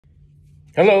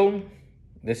Hello,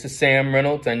 this is Sam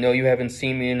Reynolds. I know you haven't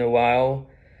seen me in a while.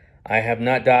 I have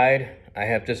not died. I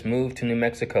have just moved to New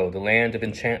Mexico, the land of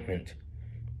enchantment.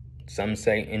 Some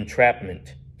say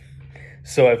entrapment.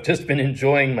 So I've just been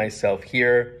enjoying myself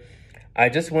here. I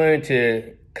just wanted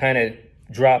to kind of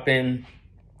drop in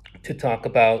to talk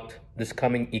about this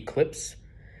coming eclipse.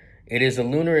 It is a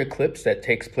lunar eclipse that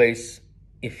takes place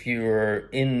if you're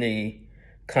in the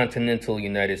continental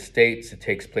United States. It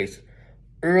takes place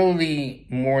early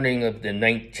morning of the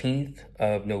 19th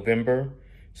of November.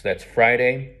 So that's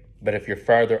Friday. But if you're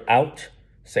farther out,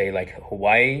 say like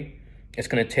Hawaii, it's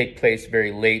going to take place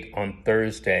very late on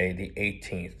Thursday, the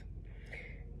 18th.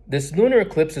 This lunar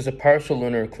eclipse is a partial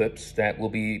lunar eclipse that will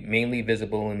be mainly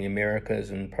visible in the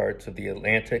Americas and parts of the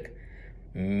Atlantic,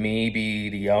 maybe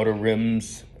the outer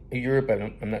rims of Europe.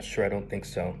 I'm not sure. I don't think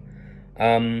so.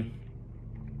 But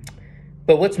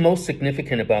what's most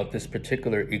significant about this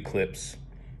particular eclipse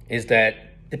is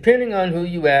that depending on who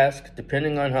you ask,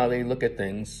 depending on how they look at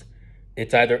things,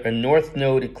 it's either a north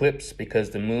node eclipse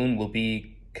because the moon will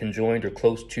be conjoined or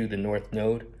close to the north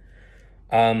node.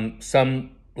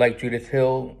 Some, like Judith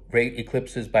Hill, rate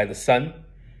eclipses by the sun.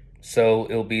 So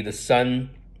it'll be the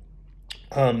sun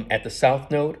at the south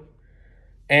node.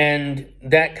 And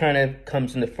that kind of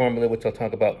comes in the formula, which I'll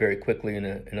talk about very quickly in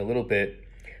a little bit.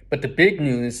 But the big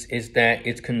news is that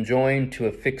it's conjoined to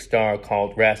a fixed star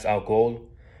called Ras Algol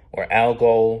or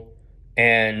Algol,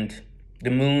 and the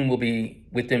moon will be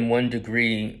within 1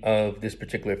 degree of this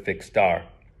particular fixed star,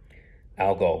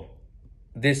 Algol.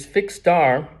 This fixed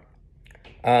star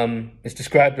is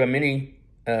described by many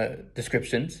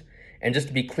descriptions, and just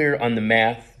to be clear on the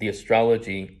math, the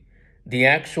astrology, the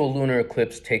actual lunar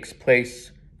eclipse takes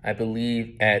place, I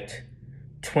believe, at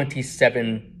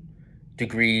 27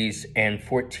 degrees and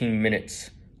 14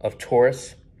 minutes of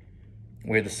Taurus,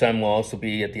 where the sun will also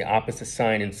be at the opposite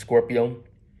sign in Scorpio.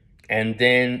 And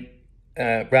then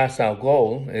Ras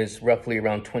Algol is roughly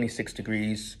around 26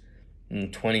 degrees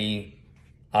and 20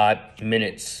 odd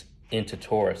minutes into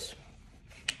Taurus.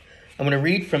 I'm going to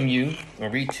read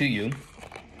to you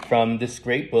from this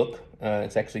great book.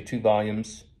 It's actually 2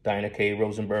 volumes, Diana K.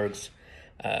 Rosenberg's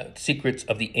Secrets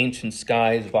of the Ancient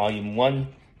Skies, Volume 1.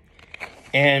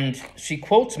 And she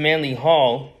quotes Manly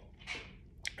Hall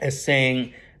as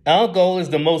saying, "Algol is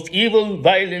the most evil,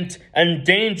 violent, and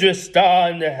dangerous star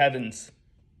in the heavens.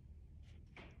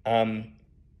 And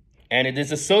it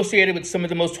is associated with some of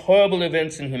the most horrible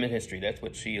events in human history." That's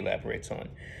what she elaborates on.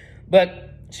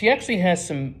 But she actually has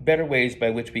some better ways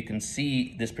by which we can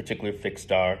see this particular fixed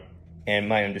star, and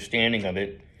my understanding of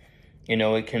it. You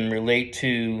know, it can relate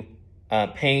to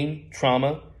pain,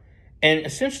 trauma, and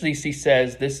essentially she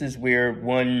says this is where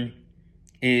one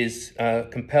is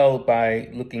compelled by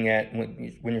looking at,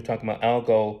 when you're talking about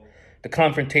Algol, the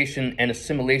confrontation and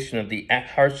assimilation of the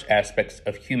harsh aspects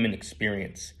of human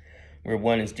experience, where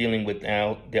one is dealing with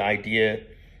now the idea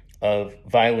of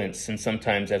violence, and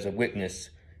sometimes as a witness.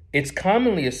 It's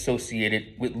commonly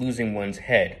associated with losing one's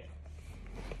head.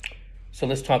 So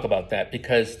let's talk about that,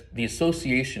 because the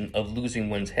association of losing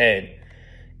one's head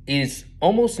is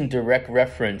almost in direct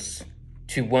reference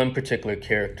to one particular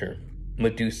character,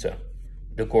 Medusa,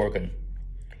 the Gorgon.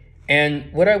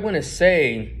 And what I want to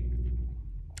say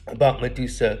about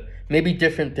Medusa may be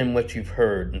different than what you've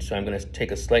heard, and so I'm going to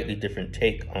take a slightly different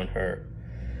take on her.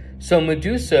 So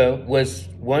Medusa was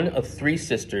one of 3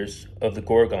 sisters of the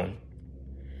Gorgon,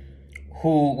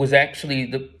 who was actually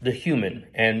the human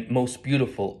and most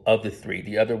beautiful of the 3.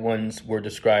 The other ones were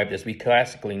described, as we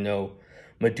classically know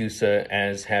Medusa,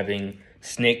 as having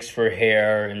snakes for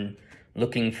hair and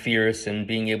looking fierce and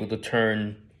being able to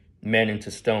turn men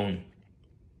into stone.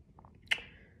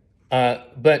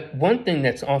 But one thing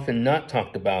that's often not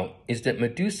talked about is that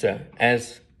Medusa,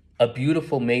 as a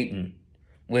beautiful maiden,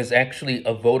 was actually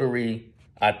a votary,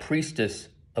 a priestess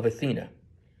of Athena.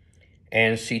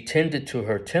 And she tended to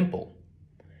her temple.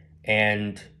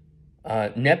 And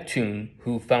Neptune,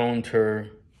 who found her,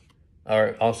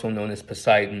 or also known as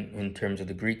Poseidon in terms of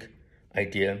the Greek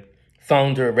idea,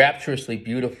 found her rapturously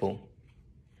beautiful.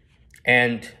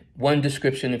 And one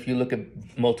description, if you look at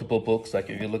multiple books, like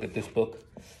if you look at this book,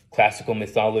 Classical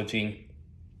Mythology,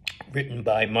 written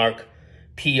by Mark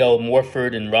P.L.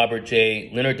 Morford and Robert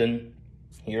J. Leonardon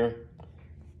here,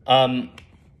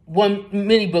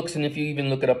 many books, and if you even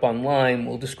look it up online,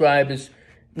 will describe as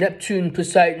Neptune,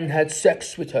 Poseidon had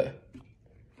sex with her.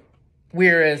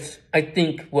 Whereas I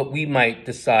think what we might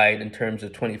decide in terms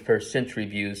of 21st century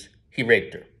views, he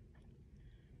raped her.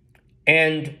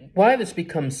 And why this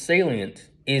becomes salient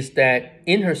is that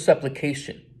in her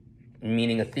supplication,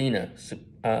 meaning Medusa,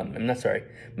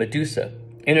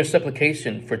 in her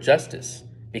supplication for justice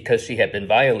because she had been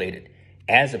violated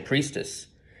as a priestess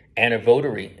and a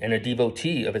votary and a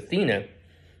devotee of Athena.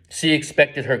 She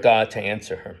expected her god to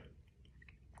answer her.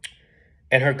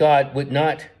 And her god would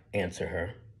not answer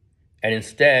her. And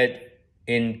instead,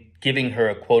 in giving her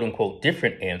a quote-unquote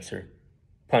different answer,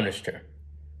 punished her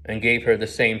and gave her the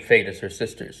same fate as her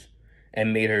sisters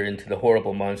and made her into the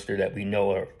horrible monster that we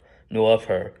know of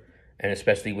her, and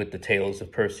especially with the tales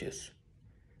of Perseus.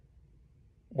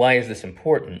 Why is this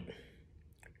important?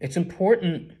 It's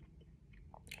important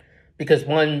because,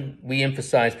 one, we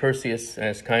emphasize Perseus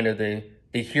as kind of the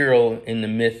hero in the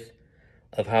myth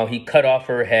of how he cut off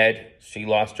her head, she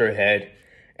lost her head,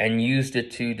 and used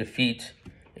it to defeat,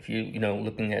 if you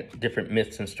looking at different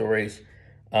myths and stories,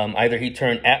 either he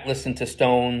turned Atlas into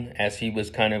stone as he was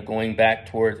kind of going back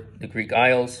toward the Greek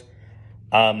Isles.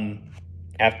 By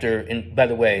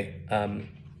the way,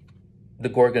 the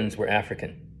Gorgons were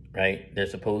African, right?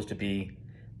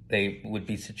 They would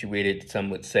be situated, some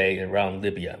would say, around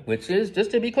Libya, which is,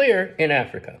 just to be clear, in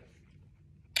Africa.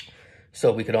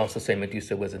 So we could also say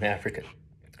Medusa was an African.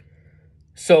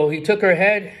 So he took her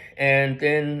head, and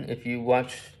then if you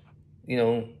watch,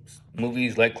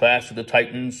 movies like Clash of the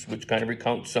Titans, which kind of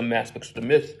recounts some aspects of the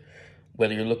myth,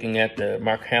 whether you're looking at the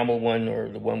Mark Hamill one or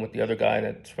the one with the other guy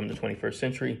that's from the 21st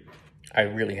century, I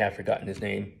really have forgotten his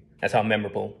name. That's how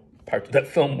memorable part of that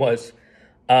film was.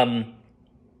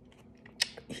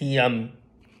 He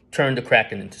turned the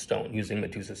Kraken into stone using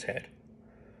Medusa's head.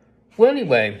 Well,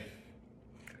 anyway,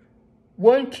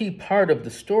 one key part of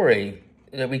the story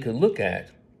that we could look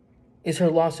at is her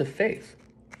loss of faith,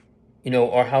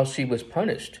 or how she was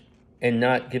punished and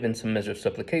not given some measure of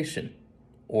supplication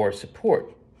or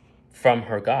support from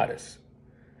her goddess.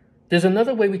 There's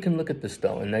another way we can look at this,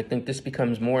 though, and I think this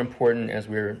becomes more important as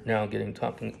we're now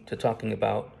talking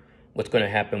about what's going to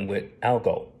happen with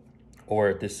Algol,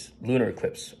 or this lunar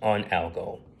eclipse on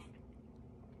Algol.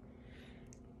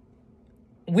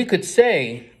 We could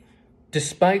say,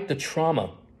 despite the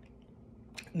trauma,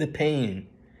 the pain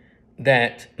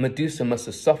that Medusa must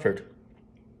have suffered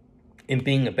in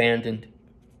being abandoned,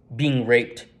 being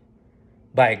raped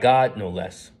by a god, no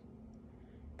less,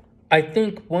 I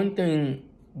think one thing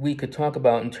we could talk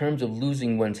about in terms of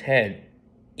losing one's head,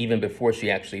 even before she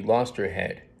actually lost her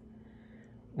head,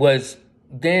 was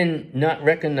then not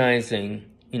recognizing,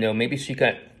 maybe she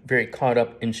got very caught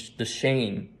up in the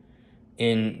shame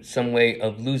in some way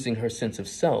of losing her sense of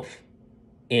self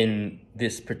in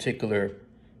this particular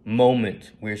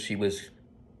moment where she was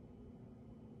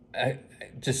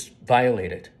just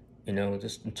violated,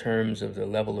 just in terms of the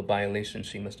level of violation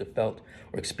she must have felt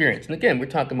or experienced. And again, we're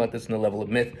talking about this in the level of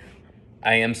myth.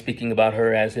 I am speaking about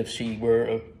her as if she were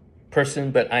a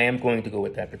person, but I am going to go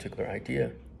with that particular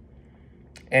idea.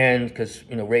 And because,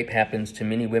 rape happens to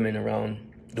many women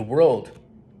around the world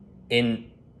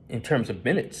in terms of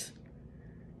minutes.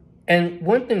 And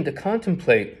one thing to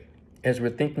contemplate as we're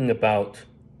thinking about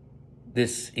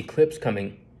this eclipse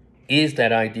coming is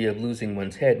that idea of losing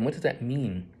one's head. And what does that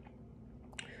mean?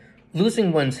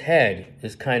 Losing one's head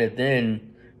is kind of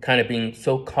being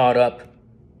so caught up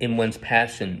in one's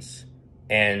passions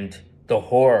and the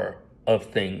horror of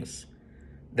things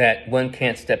that one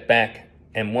can't step back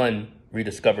and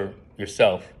rediscover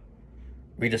yourself,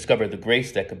 rediscover the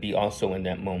grace that could be also in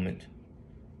that moment,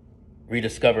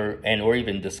 rediscover or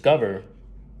even discover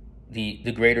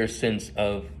the greater sense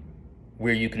of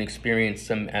where you can experience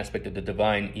some aspect of the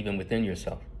divine even within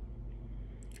yourself.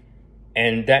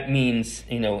 And that means,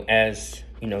 as,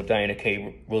 Diana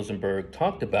K. Rosenberg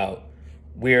talked about,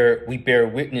 where we bear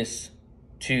witness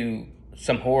to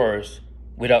some horrors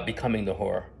without becoming the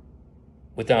horror,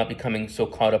 without becoming so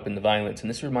caught up in the violence. And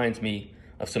this reminds me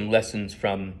of some lessons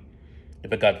from the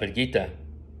Bhagavad Gita,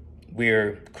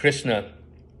 where Krishna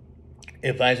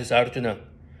advises Arjuna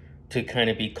to kind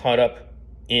of be caught up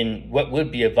in what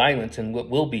would be a violence and what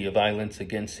will be a violence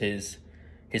against his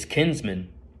kinsmen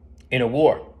in a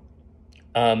war.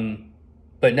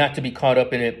 But not to be caught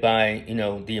up in it by,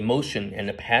 the emotion and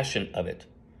the passion of it,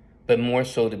 but more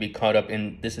so to be caught up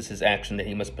in this is his action that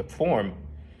he must perform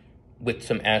with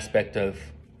some aspect of,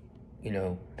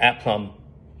 aplomb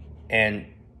and,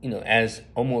 as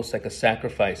almost like a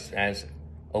sacrifice, as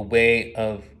a way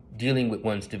of dealing with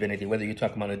one's divinity, whether you're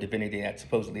talking about a divinity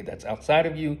that's outside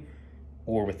of you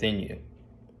or within you,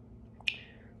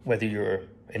 whether you're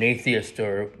an atheist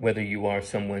or whether you are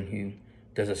someone who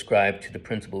does ascribe to the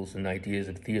principles and ideas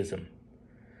of theism.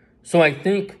 So I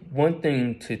think one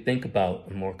thing to think about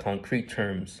in more concrete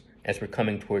terms as we're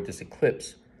coming toward this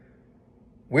eclipse,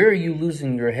 where are you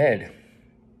losing your head?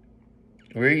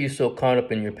 Where are you so caught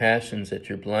up in your passions that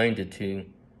you're blinded to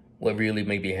what really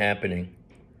may be happening?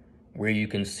 where you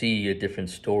can see a different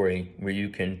story, where you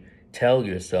can tell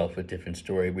yourself a different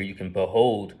story, where you can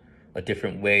behold a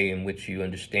different way in which you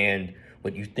understand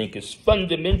what you think is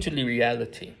fundamentally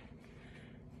reality,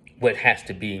 what has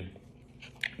to be.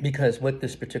 Because what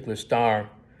this particular star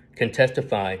can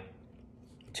testify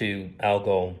to,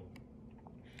 Algol,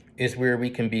 is where we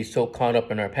can be so caught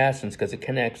up in our passions, because it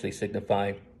can actually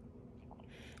signify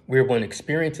where one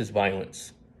experiences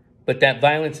violence. But that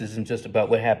violence isn't just about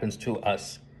what happens to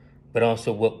us, but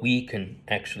also what we can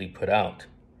actually put out.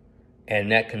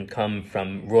 And that can come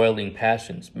from roiling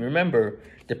passions. Remember,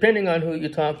 depending on who you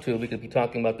talk to, we could be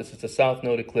talking about this as a south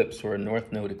node eclipse or a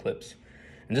north node eclipse.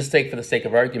 And just take for the sake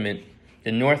of argument,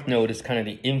 the north node is kind of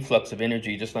the influx of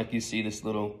energy, just like you see this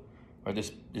little, or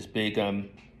this big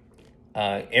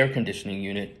air conditioning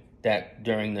unit that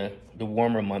during the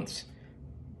warmer months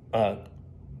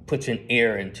puts in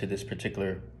air into this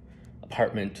particular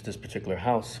apartment, to this particular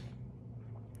house.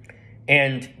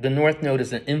 And the north node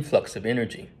is an influx of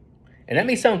energy. And that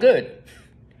may sound good,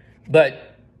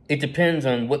 but it depends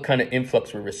on what kind of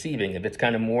influx we're receiving. If it's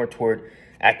kind of more toward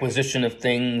acquisition of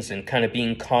things and kind of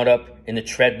being caught up in the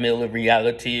treadmill of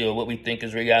reality, or what we think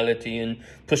is reality, and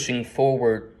pushing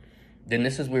forward, then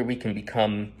this is where we can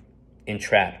become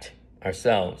entrapped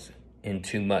ourselves in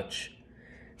too much.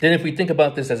 Then if we think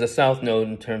about this as a south node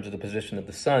in terms of the position of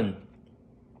the sun,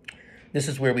 this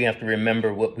is where we have to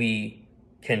remember what we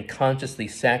can consciously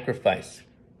sacrifice,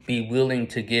 be willing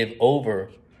to give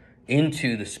over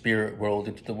into the spirit world,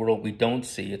 into the world we don't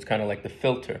see. It's kind of like the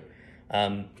filter.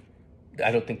 I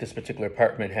don't think this particular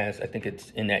apartment has, I think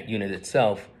it's in that unit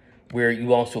itself, where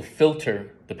you also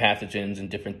filter the pathogens and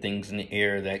different things in the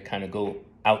air that kind of go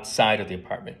outside of the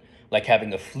apartment. Like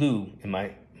having a flue in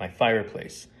my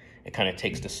fireplace. It kind of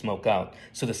takes the smoke out.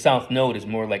 So the south node is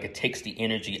more like it takes the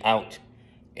energy out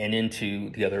and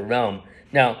into the other realm.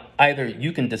 Now, either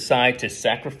you can decide to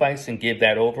sacrifice and give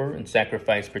that over and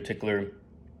sacrifice particular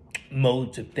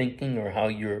modes of thinking or how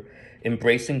you're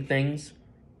embracing things,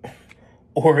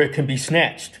 or it can be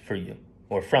snatched for you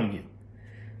or from you.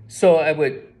 So I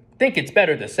would think it's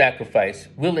better to sacrifice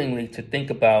willingly, to think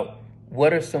about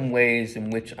what are some ways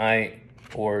in which I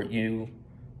or you,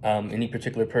 any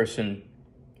particular person,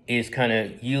 is kind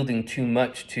of yielding too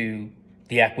much to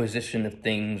the acquisition of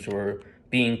things or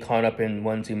being caught up in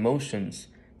one's emotions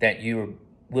that you're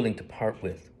willing to part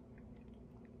with.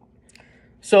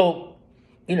 So,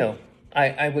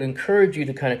 I would encourage you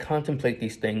to kind of contemplate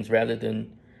these things rather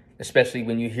than, especially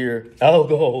when you hear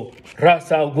Algol,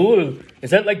 Ras Algol,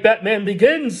 is that like Batman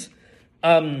Begins?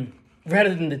 Rather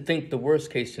than to think the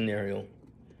worst case scenario,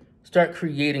 start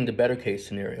creating the better case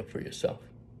scenario for yourself.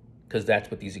 Because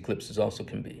that's what these eclipses also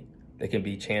can be. They can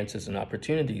be chances and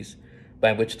opportunities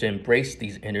by which to embrace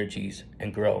these energies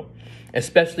and grow,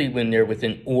 especially when they're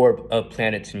within orb of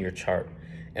planets in your chart.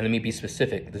 And let me be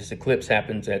specific. This eclipse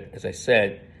happens at, as I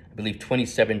said, I believe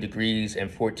 27 degrees and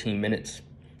 14 minutes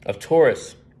of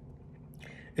Taurus.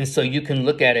 And so you can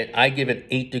look at it. I give it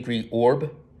 8-degree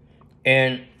orb.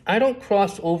 And I don't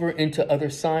cross over into other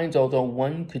signs, although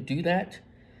one could do that.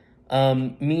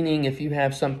 Meaning if you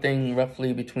have something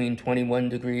roughly between 21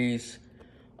 degrees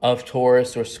of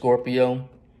Taurus or Scorpio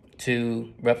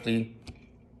to roughly,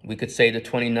 we could say the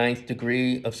 29th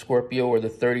degree of Scorpio or the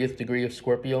 30th degree of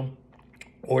Scorpio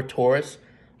or Taurus,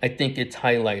 I think it's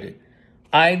highlighted.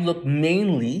 I look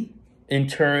mainly in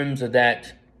terms of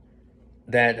those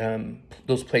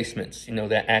placements,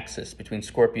 that axis between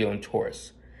Scorpio and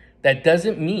Taurus. That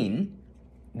doesn't mean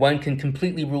one can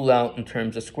completely rule out in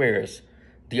terms of squares.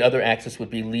 The other axis would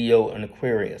be Leo and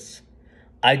Aquarius.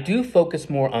 I do focus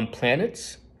more on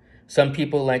planets. Some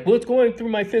people are like, well, it's going through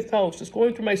my 5th house. It's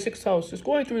going through my 6th house. It's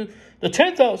going through the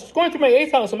 10th house. It's going through my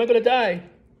 8th house. Am I going to die?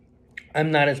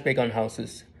 I'm not as big on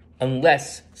houses,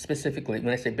 unless specifically,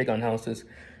 when I say big on houses,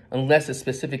 unless it's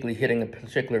specifically hitting a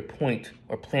particular point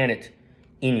or planet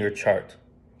in your chart.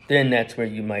 Then that's where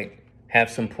you might have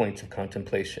some points of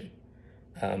contemplation.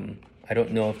 I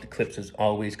don't know if the eclipses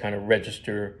always kind of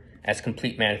register as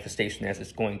complete manifestation as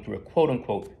it's going through a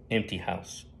quote-unquote empty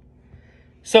house.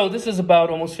 So this is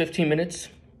about almost 15 minutes,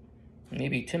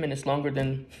 maybe 10 minutes longer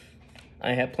than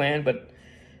I had planned, but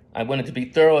I wanted to be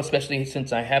thorough, especially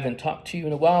since I haven't talked to you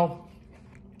in a while.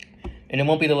 And it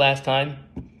won't be the last time.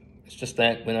 It's just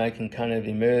that when I can kind of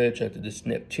emerge out of this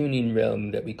Neptunian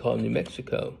realm that we call New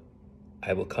Mexico,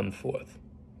 I will come forth.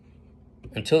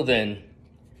 Until then,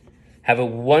 have a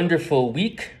wonderful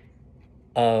week.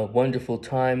 A wonderful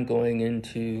time going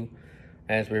into,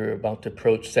 as we're about to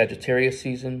approach Sagittarius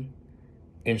season.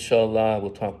 Inshallah,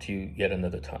 we'll talk to you yet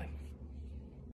another time.